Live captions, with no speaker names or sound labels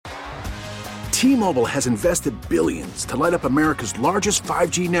T-Mobile has invested billions to light up America's largest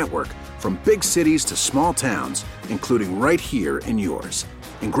 5G network, from big cities to small towns, including right here in yours.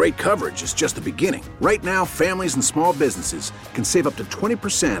 And great coverage is just the beginning. Right now, families and small businesses can save up to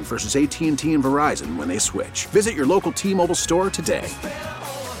 20% versus AT&T and Verizon when they switch. Visit your local T-Mobile store today.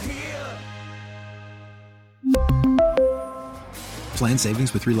 Plan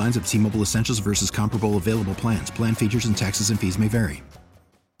savings with 3 lines of T-Mobile Essentials versus comparable available plans. Plan features and taxes and fees may vary.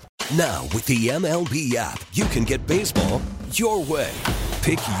 Now, with the MLB app, you can get baseball your way.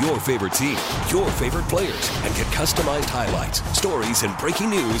 Pick your favorite team, your favorite players, and get customized highlights, stories, and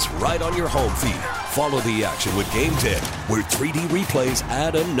breaking news right on your home feed. Follow the action with Game Day, where 3D replays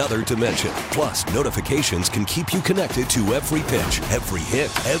add another dimension. Plus, notifications can keep you connected to every pitch, every hit,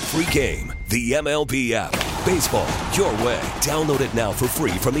 every game. The MLB app. Baseball your way. Download it now for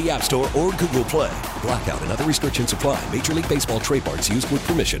free from the App Store or Google Play. Blackout and other restrictions apply. Major League Baseball trademarks used with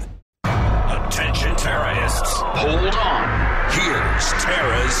permission. Attention terrorists, hold on. Here's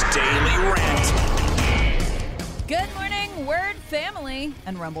Tara's Daily Rant. Good morning, Word family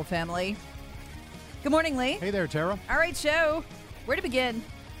and Rumble family. Good morning, Lee. Hey there, Tara. All right, so where to begin?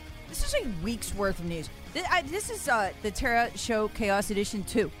 This is a week's worth of news. This is the Tara Show Chaos Edition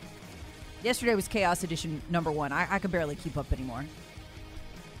 2. Yesterday was Chaos Edition number 1. I could barely keep up anymore.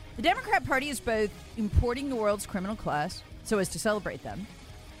 The Democrat Party is both importing the world's criminal class so as to celebrate them.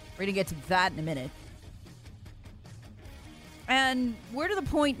 We're going to get to that in a minute. And we're to the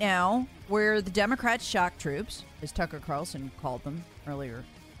point now where the Democrats' shock troops, as Tucker Carlson called them earlier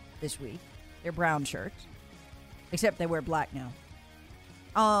this week, they're brown shirts, except they wear black now,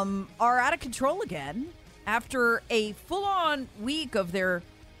 are out of control again after a full-on week of their,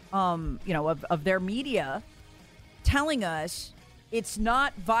 of their media telling us it's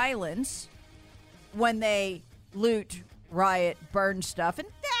not violence when they loot, riot, burn stuff, and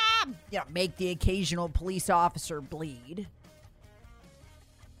make the occasional police officer bleed.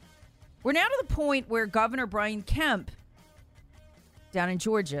 We're now to the point where Governor Brian Kemp, down in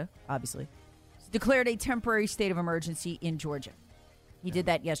Georgia, obviously, declared a temporary state of emergency in Georgia. He did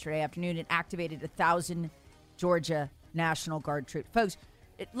that yesterday afternoon and activated 1,000 Georgia National Guard troops. Folks,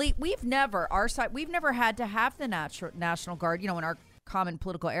 we've never had to have the National Guard, in our common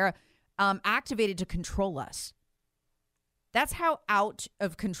political era, activated to control us. That's how out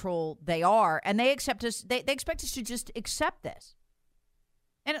of control they are, and they expect us. They expect us to just accept this.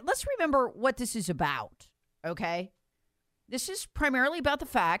 And let's remember what this is about. Okay, this is primarily about the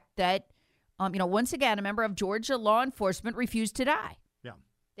fact that, once again, a member of Georgia law enforcement refused to die. Yeah,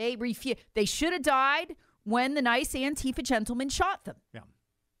 They should have died when the nice Antifa gentleman shot them. Yeah,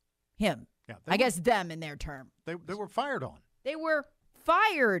 him. Yeah, I guess them in their term. They were fired on. They were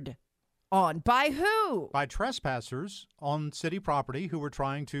fired on by who? By trespassers on city property who were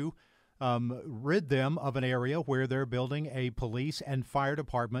trying to rid them of an area where they're building a police and fire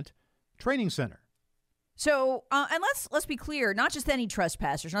department training center. So, and let's be clear, not just any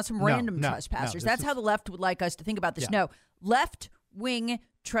trespassers, not some random trespassers. That's how the left would like us to think about this. Yeah. No, left-wing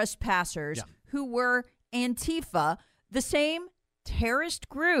trespassers who were Antifa, the same terrorist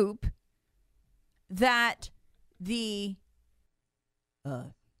group that the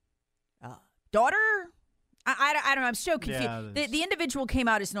daughter, I don't know, I'm so confused. Yeah, the individual came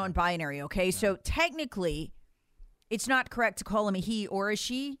out as non-binary, okay? Yeah. So technically, it's not correct to call him a he or a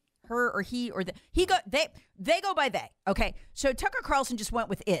she, her or he or the. They go by they, okay? So Tucker Carlson just went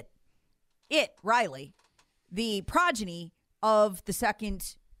with it. Riley, the progeny of the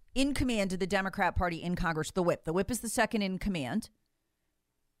second in command of the Democrat Party in Congress, the Whip. The Whip is the second in command.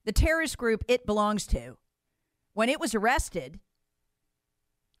 The terrorist group it belongs to, when it was arrested,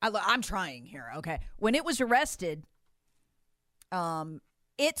 I'm trying here, okay? When it was arrested,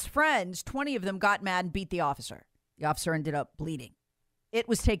 its friends, 20 of them, got mad and beat the officer. The officer ended up bleeding. It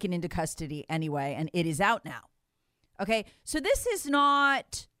was taken into custody anyway, and it is out now. Okay, so this is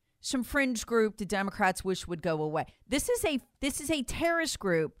not some fringe group the Democrats wish would go away. This is a terrorist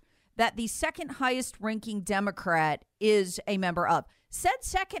group that the second highest ranking Democrat is a member of. Said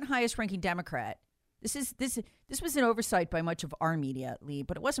second highest ranking Democrat. This was an oversight by much of our media, Lee,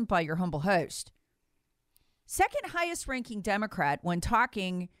 but it wasn't by your humble host. Second highest ranking Democrat when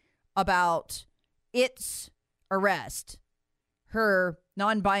talking about its arrest, her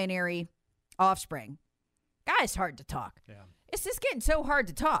non-binary offspring. Guy's hard to talk. Yeah. It's just getting so hard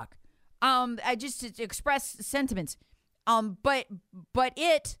to talk. I just to express sentiments. But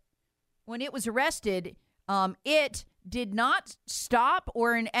it, when it was arrested, it did not stop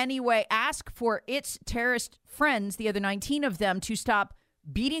or in any way ask for its terrorist friends, the other 19 of them, to stop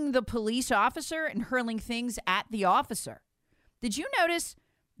beating the police officer and hurling things at the officer. Did you notice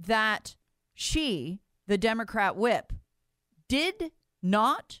that She, the Democrat whip, did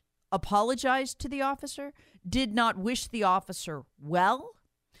not apologize to the officer, did not wish the officer well,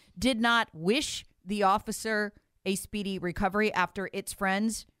 did not wish the officer a speedy recovery after its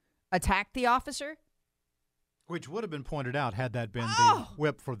friends attacked the officer. Which would have been pointed out had that been the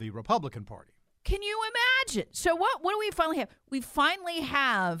whip for the Republican Party. Can you imagine? So what do we finally have? We finally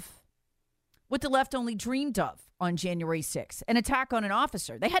have what the left only dreamed of on January 6th, an attack on an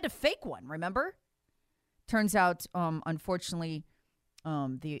officer. They had to fake one, remember? Turns out, unfortunately,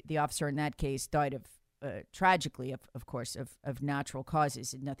 the officer in that case died of, tragically, of course, of natural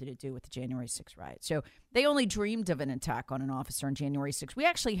causes. It had nothing to do with the January 6th riot. So they only dreamed of an attack on an officer on January 6th. We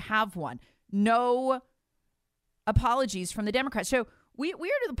actually have one. No apologies from the Democrats. So we are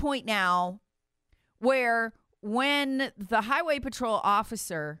to the point now where when the highway patrol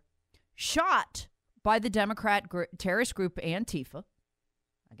officer shot by the Democrat terrorist group Antifa,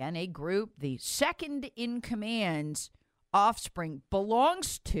 again, a group the second in command's offspring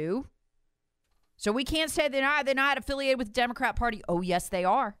belongs to, so we can't say they're not affiliated with the Democrat Party. Oh, yes, they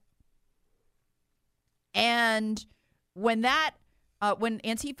are. And when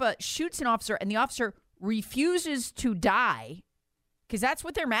Antifa shoots an officer and the officer refuses to die, because that's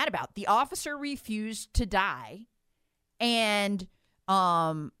what they're mad about. The officer refused to die, and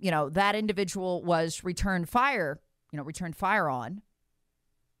that individual was returned fire on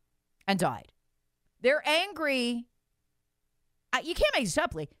and died. They're angry. You can't make this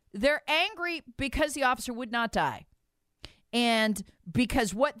up, Lee. They're angry because the officer would not die, and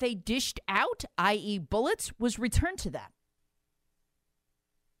because what they dished out, i.e. bullets, was returned to them.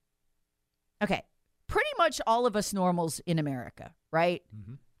 Okay. Pretty much all of us normals in America, right?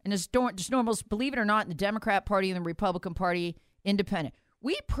 Mm-hmm. And just normals, believe it or not, in the Democrat Party and the Republican Party, independent.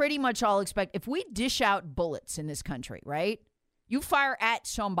 We pretty much all expect, if we dish out bullets in this country, right? You fire at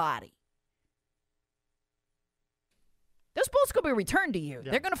somebody. Those bullets going to be returned to you.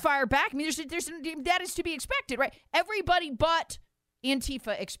 Yeah. They're going to fire back. I mean, that is to be expected, right? Everybody but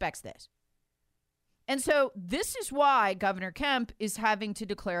Antifa expects this. And so this is why Governor Kemp is having to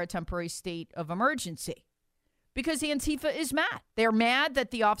declare a temporary state of emergency, because Antifa is mad. They're mad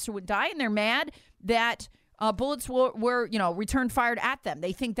that the officer would die, and they're mad that bullets were returned fired at them.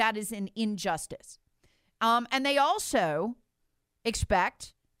 They think that is an injustice. And they also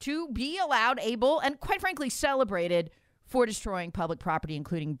expect to be allowed, able, and quite frankly celebrated for destroying public property,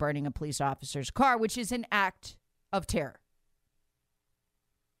 including burning a police officer's car, which is an act of terror.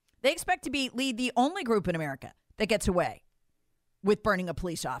 They expect to be the only group in America that gets away with burning a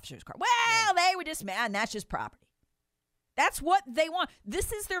police officer's car. Well, they were just mad, and that's just property. That's what they want.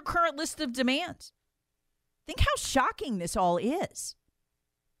 This is their current list of demands. Think how shocking this all is.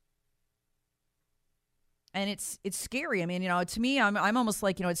 And it's scary. I mean, to me, I'm almost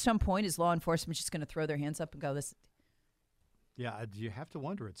like, at some point, is law enforcement just going to throw their hands up and go, this? Yeah, you have to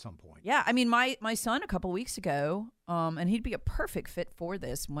wonder at some point. Yeah, I mean, my son a couple weeks ago, and he'd be a perfect fit for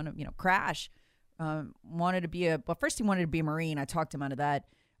this. Crash wanted to be first he wanted to be a Marine. I talked him out of that.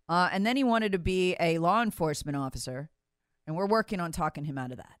 And then he wanted to be a law enforcement officer. And we're working on talking him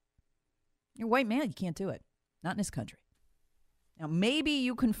out of that. You're a white man, you can't do it. Not in this country. Now, maybe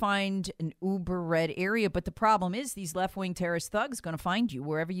you can find an uber red area, but the problem is these left-wing terrorist thugs are going to find you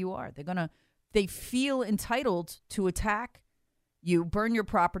wherever you are. They feel entitled to attack you, burn your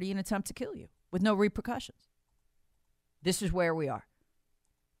property, and attempt to kill you with no repercussions. This is where we are.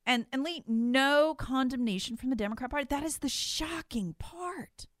 And Lee, no condemnation from the Democrat Party. That is the shocking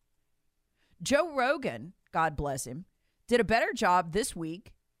part. Joe Rogan, God bless him, did a better job this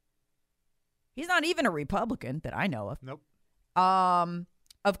week. He's not even a Republican that I know of. Nope.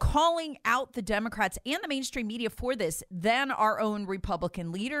 Of calling out the Democrats and the mainstream media for this than our own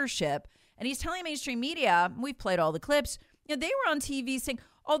Republican leadership. And he's telling mainstream media, we've played all the clips, they were on TV saying,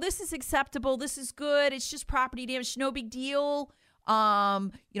 oh, this is acceptable, this is good, it's just property damage, no big deal.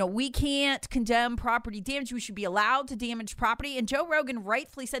 We can't condemn property damage. We should be allowed to damage property. And Joe Rogan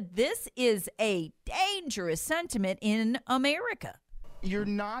rightfully said this is a dangerous sentiment in America. You're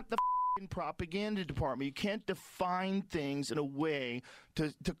not the propaganda department. You can't define things in a way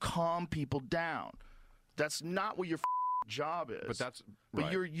to calm people down. That's not what your job is.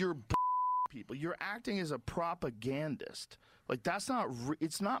 But you're people. You're acting as a propagandist. Like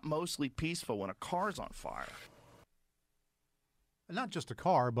it's not mostly peaceful when a car's on fire. Not just a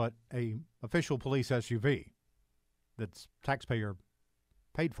car, but a official police SUV that's taxpayer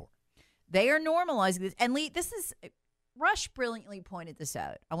paid for. They are normalizing this. And Lee, Rush brilliantly pointed this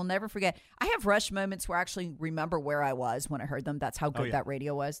out. I will never forget. I have Rush moments where I actually remember where I was when I heard them. That's how good that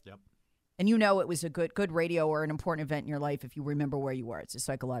radio was. Yep. And it was a good radio or an important event in your life if you remember where you were. It's a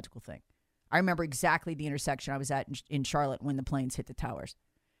psychological thing. I remember exactly the intersection I was at in Charlotte when the planes hit the towers.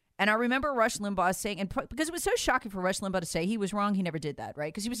 And I remember Rush Limbaugh saying, and because it was so shocking for Rush Limbaugh to say he was wrong, he never did that,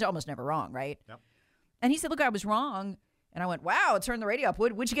 right? Because he was almost never wrong, right? Yep. And he said, look, I was wrong. And I went, wow, turn the radio up.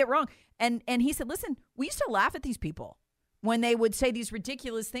 What'd you get wrong? And he said, listen, we used to laugh at these people when they would say these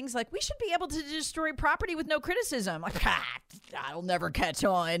ridiculous things like, we should be able to destroy property with no criticism. Like, that'll never catch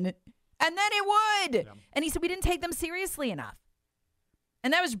on. And then it would. Yeah. And he said, we didn't take them seriously enough.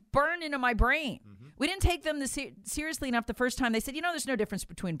 And that was burned into my brain. Mm-hmm. We didn't take them seriously enough the first time. They said, there's no difference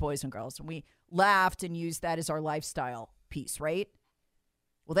between boys and girls. And we laughed and used that as our lifestyle piece, right?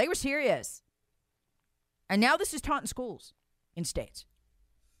 Well, they were serious. And now this is taught in schools in states.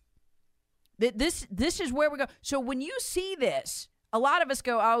 This is where we go. So when you see this, a lot of us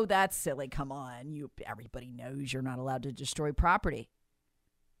go, oh, that's silly. Come on. Everybody knows you're not allowed to destroy property.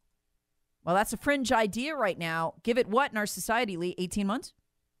 Well, that's a fringe idea right now. Give it what in our society, Lee? 18 months?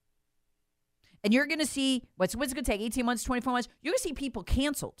 And you're going to see, what's it going to take, 18 months, 24 months? You're going to see people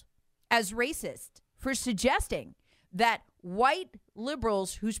canceled as racist for suggesting that white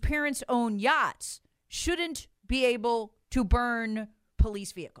liberals whose parents own yachts shouldn't be able to burn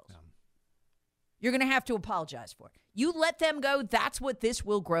police vehicles. Yeah. You're going to have to apologize for it. You let them go, that's what this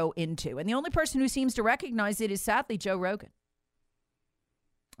will grow into. And the only person who seems to recognize it is, sadly, Joe Rogan.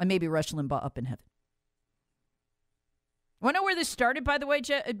 And maybe Rush Limbaugh up in heaven. Want to know where this started, by the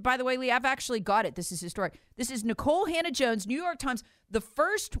way, Lee? I've actually got it. This is historic. This is Nicole Hannah-Jones, New York Times, the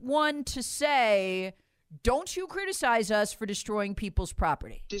first one to say, don't you criticize us for destroying people's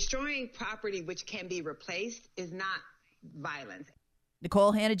property. Destroying property which can be replaced is not violence.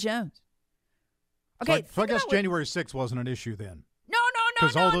 Nicole Hannah-Jones. Okay. So I guess January 6th wasn't an issue then. No.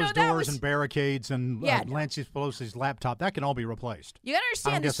 Because all those doors and barricades and Nancy Pelosi's laptop, that can all be replaced. You got to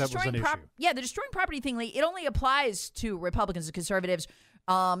understand, I guess that was an issue. The destroying property thing, Lee, it only applies to Republicans and conservatives,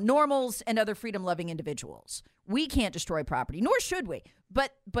 normals, and other freedom-loving individuals. We can't destroy property, nor should we,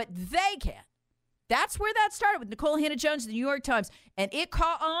 but they can. That's where that started with Nicole Hannah-Jones, the New York Times, and it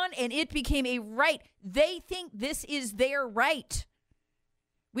caught on, and it became a right. They think this is their right.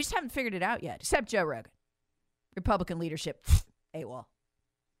 We just haven't figured it out yet, except Joe Rogan. Republican leadership, AWOL.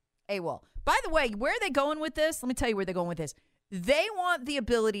 By the way, where are they going with this? Let me tell you where they're going with this. They want the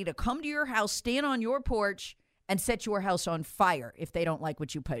ability to come to your house, stand on your porch, and set your house on fire if they don't like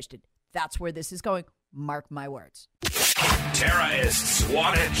what you posted. That's where this is going. Mark my words. Terrorists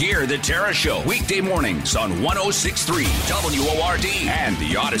want to hear the Tara Show weekday mornings on 106.3 WORD and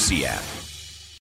the Odyssey app.